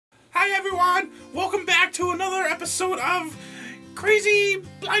everyone! Welcome back to another episode of Crazy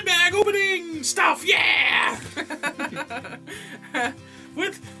Blind Bag Opening Stuff, yeah!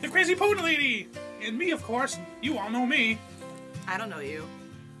 With the Crazy Pony Lady! And me, of course. You all know me. I don't know you.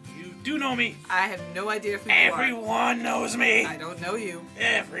 You do know me. I have no idea who you are. Everyone knows me. I don't know you.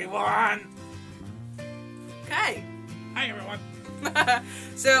 Everyone. Okay. Hi, everyone.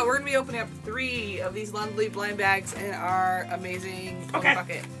 So we're going to be opening up 3 of these lovely blind bags in our amazing pony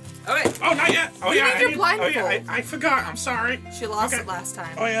bucket. Okay. Oh, not yet. Oh, you yeah. need your blindfold. Oh, yeah. I forgot. I'm sorry. She lost it last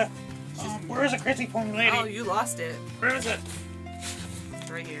time. Oh, yeah. Where is the Crazy Pony Lady? Oh, you lost it. Where is it?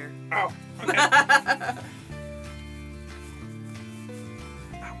 It's right here. Oh, okay.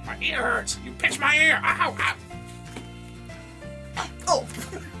 Ow, my ear hurts. You pinched my ear. Ow, ow. Oh.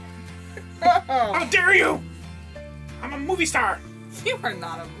 How dare you? I'm a movie star. You are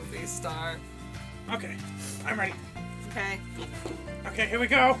not a movie star. Okay, I'm ready. Okay. Okay, here we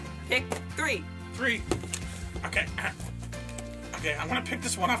go. Pick 3. 3. Okay. Okay, I'm gonna pick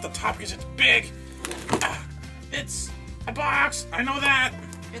this one off the top because it's big. It's a box. I know that.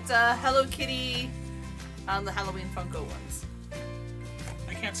 It's a Hello Kitty on the Halloween Funko ones.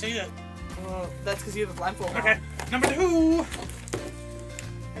 I can't see it. Well, that's because you have a blindfold on. Okay, number 2.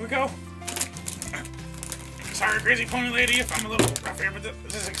 Here we go. Sorry, Crazy Pony Lady, if I'm a little rough here, but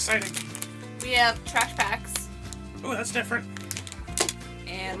this is exciting. We have trash packs. Oh, that's different.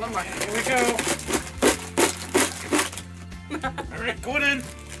 And one more. Here we go. Alright, going in.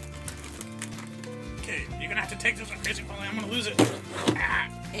 Okay, you're gonna have to take this one, Crazy Pony. I'm gonna lose it. Ah.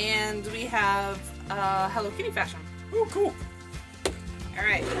 And we have Hello Kitty fashion. Ooh, cool.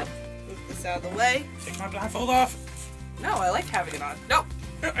 Alright, move this out of the way. Take my blindfold off. No, I like having it on. Nope.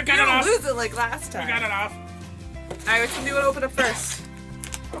 I got it off. You lose it like last time. I got it off. Alright, which one do you want to open up first?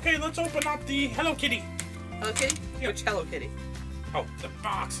 Okay, let's open up the Hello Kitty. Hello Kitty? Yep. Which Hello Kitty? Oh, the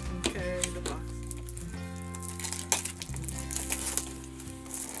box. Okay, the box.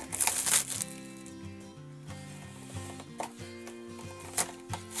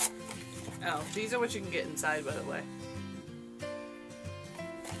 Oh, these are what you can get inside, by the way.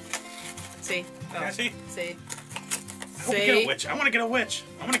 See? Oh. Can I see? See? I hope we get a witch. I want to get a witch.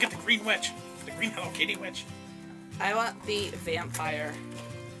 I want to get the green witch. The green Hello Kitty witch. I want the vampire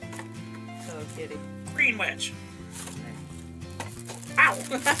Hello Kitty. Green witch. Ow!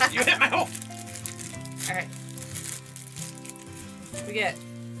 You hit my hole. Alright. We get.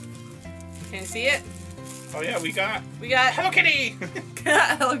 Can you see it? Oh yeah, we got Hello Kitty.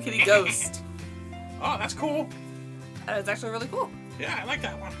 Hello Kitty Ghost. Oh, that's cool. That's actually really cool. Yeah, I like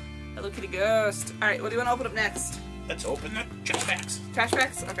that one. Hello Kitty Ghost. Alright, what do you want to open up next? Let's open the trash bags. Trash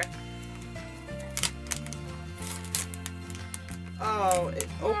packs? Okay. Oh, it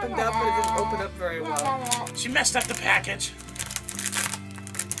opened up, but it didn't open up very well. She messed up the package.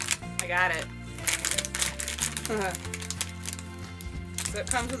 I got it. So it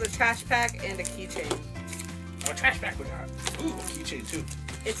comes with a trash pack and a keychain. Oh, trash bag we got. Ooh, a keychain too.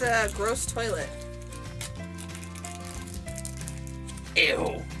 It's a gross toilet.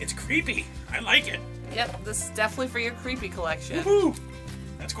 Ew, it's creepy. I like it. Yep, this is definitely for your creepy collection. Woohoo!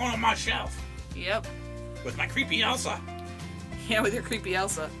 That's going on my shelf. Yep. With my creepy Elsa. Yeah, with your creepy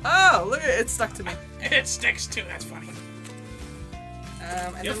Elsa. Oh, look at it. It's stuck to me. It sticks too. That's funny.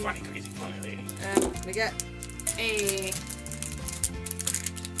 And You're then, funny, Crazy Pony Lady. we get a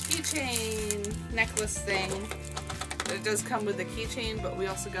keychain necklace thing. It does come with the keychain, but we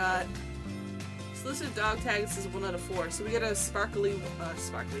also got exclusive dog tags. This is 1 out of 4. So we get a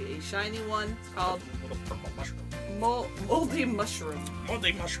a shiny one. It's called Little purple mushroom. Moldy Mushroom.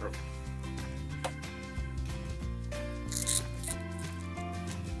 Moldy mushroom.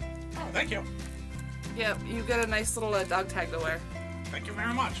 Oh, thank you. Yep, you get a nice little dog tag to wear. Thank you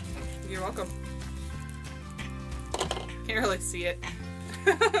very much. You're welcome. Can't really see it.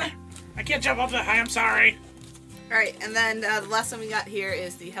 I can't jump up that high. I'm sorry. Alright, and then the last one we got here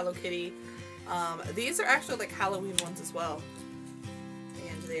is the Hello Kitty. These are actually like Halloween ones as well.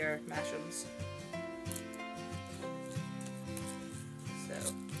 And they are Mash'ems.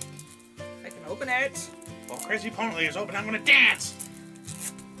 So, I can open it. Well, Crazy Pony Lady is open. I'm gonna dance.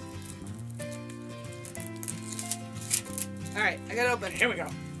 Alright, I got it open. Here we go.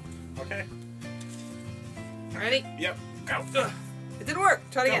 Okay. Ready? Yep. Go. It didn't work.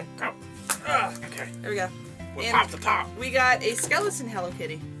 Try it again. Go. Okay. There we go. We'll And pop the top. we got a skeleton Hello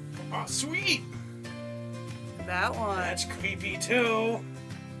Kitty. Oh, sweet. That one. That's creepy too.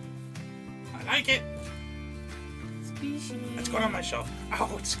 I like it. Squishy. It's going on my shelf.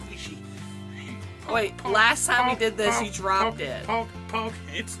 Oh, it's squishy. Wait, Poke, last time we poke, did this, poke, you dropped poke, it. Poke, poke.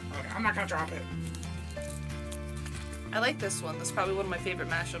 It's okay. I'm not gonna drop it. I like this one. This is probably one of my favorite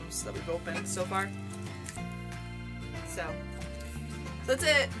mashups that we've opened so far. So that's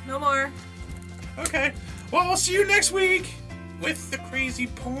it. No more. Okay. Well, we'll see you next week with the Crazy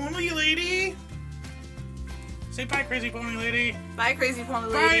Pony Lady. Say bye, Crazy Pony Lady. Bye, Crazy Pony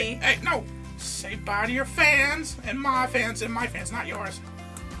Lady. Bye. Hey, no. Say bye to your fans and my fans, not yours.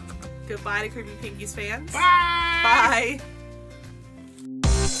 Goodbye to Creepy Pinkie's fans. Bye. Bye.